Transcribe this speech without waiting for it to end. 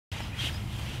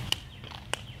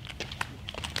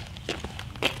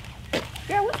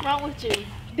What's wrong with you?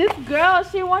 This girl,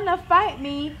 she wanna fight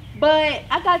me, but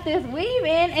I got this weave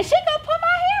in, and she gonna pull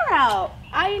my hair out.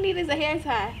 All you need is a hair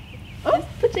tie. Oh.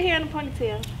 Just put your hair in a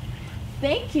ponytail.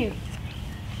 Thank you.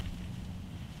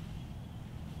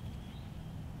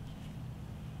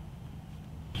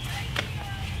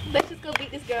 Let's just go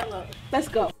beat this girl up. Let's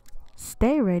go.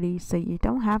 Stay ready so you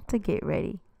don't have to get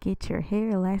ready. Get your hair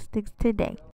elastics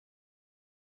today.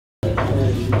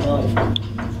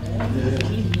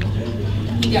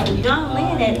 Young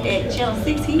man at Channel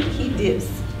 6, he dips.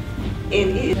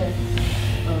 And it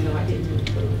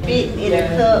fit in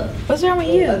a cup. What's wrong with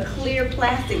you? A clear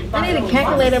plastic bottle. I need a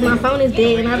calculator. My phone is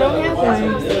dead and I don't have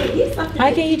one.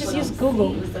 Why can't you just use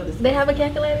Google? They have a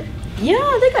calculator?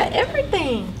 Yeah, they got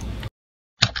everything.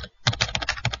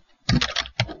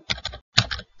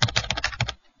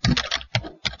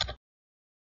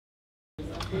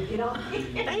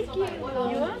 Thank you.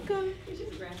 You're welcome.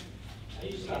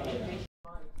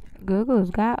 Google's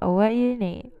got what you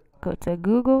need. Go to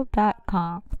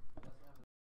google.com.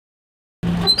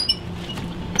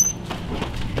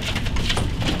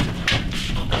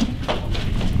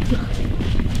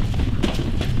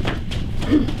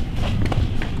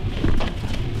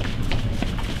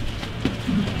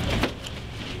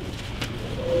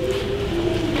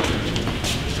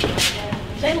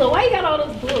 Jayla, why you got all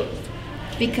those books?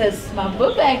 Because my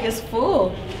book bag is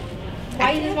full.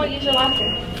 Why you just want to use your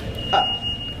locker?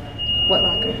 What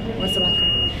locker? What's the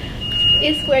locker?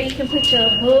 It's where you can put your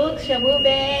books, your book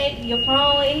bag, your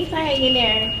phone, anything in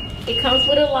there. It comes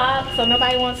with a lock, so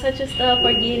nobody wants to touch your stuff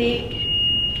or get it.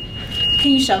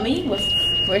 Can you show me?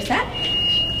 Where's that?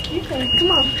 You can.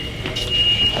 Come on.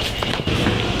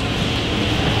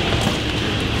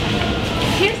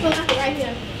 Here's the locker right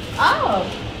here.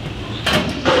 Oh.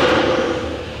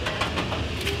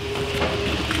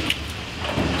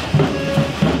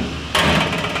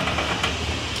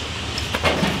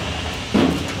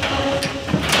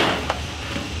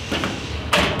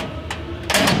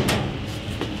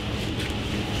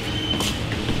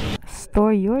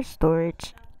 Store your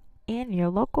storage in your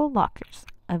local lockers,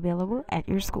 available at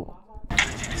your school.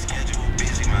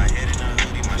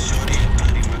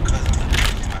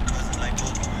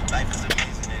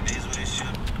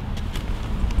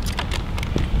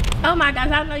 Oh my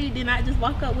gosh, I know you did not just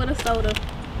walk up with a soda.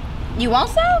 You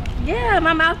want some? Yeah,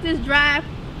 my mouth is dry,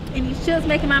 and these chips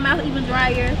making my mouth even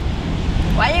drier.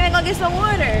 Why you ain't gonna get some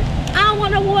water? I don't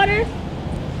want no water.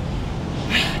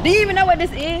 Do you even know what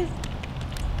this is?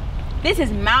 This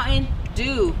is Mountain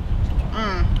Dew.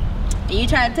 And you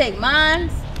trying to take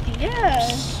mine? Yeah.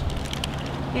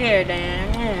 Here,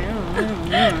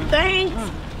 Dan. Thanks.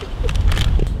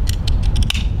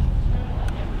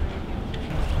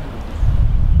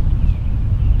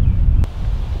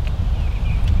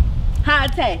 How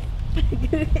it taste?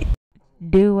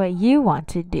 Do what you want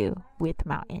to do with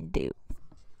Mountain Dew.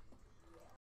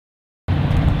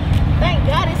 Thank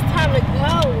God it's time to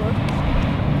go.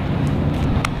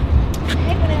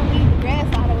 They gonna leave the grass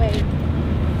all the way.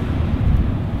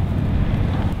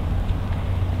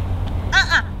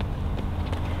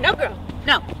 No, girl.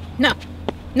 No. No.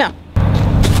 No.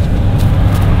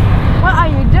 What are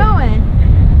you doing?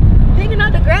 Picking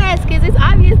up the grass because it's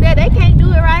obvious that they can't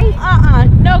do it right.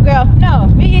 No, girl. No.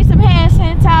 You need some hand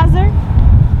sanitizer.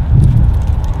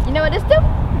 You know what this do?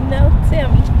 No, tell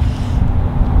me.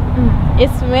 It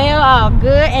smells all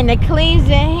good and it cleans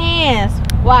your hands.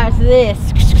 Watch this.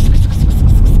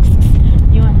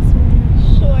 You want to smell?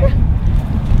 Sure.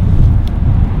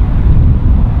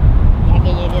 I'll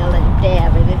give you a little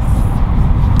dab of this.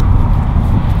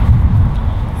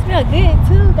 Smell good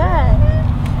too, God.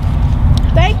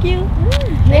 Thank you.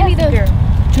 They need to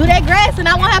do that grass and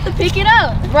I won't have to pick it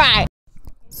up. Right.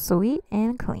 Sweet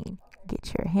and clean.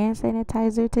 Get your hand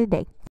sanitizer today.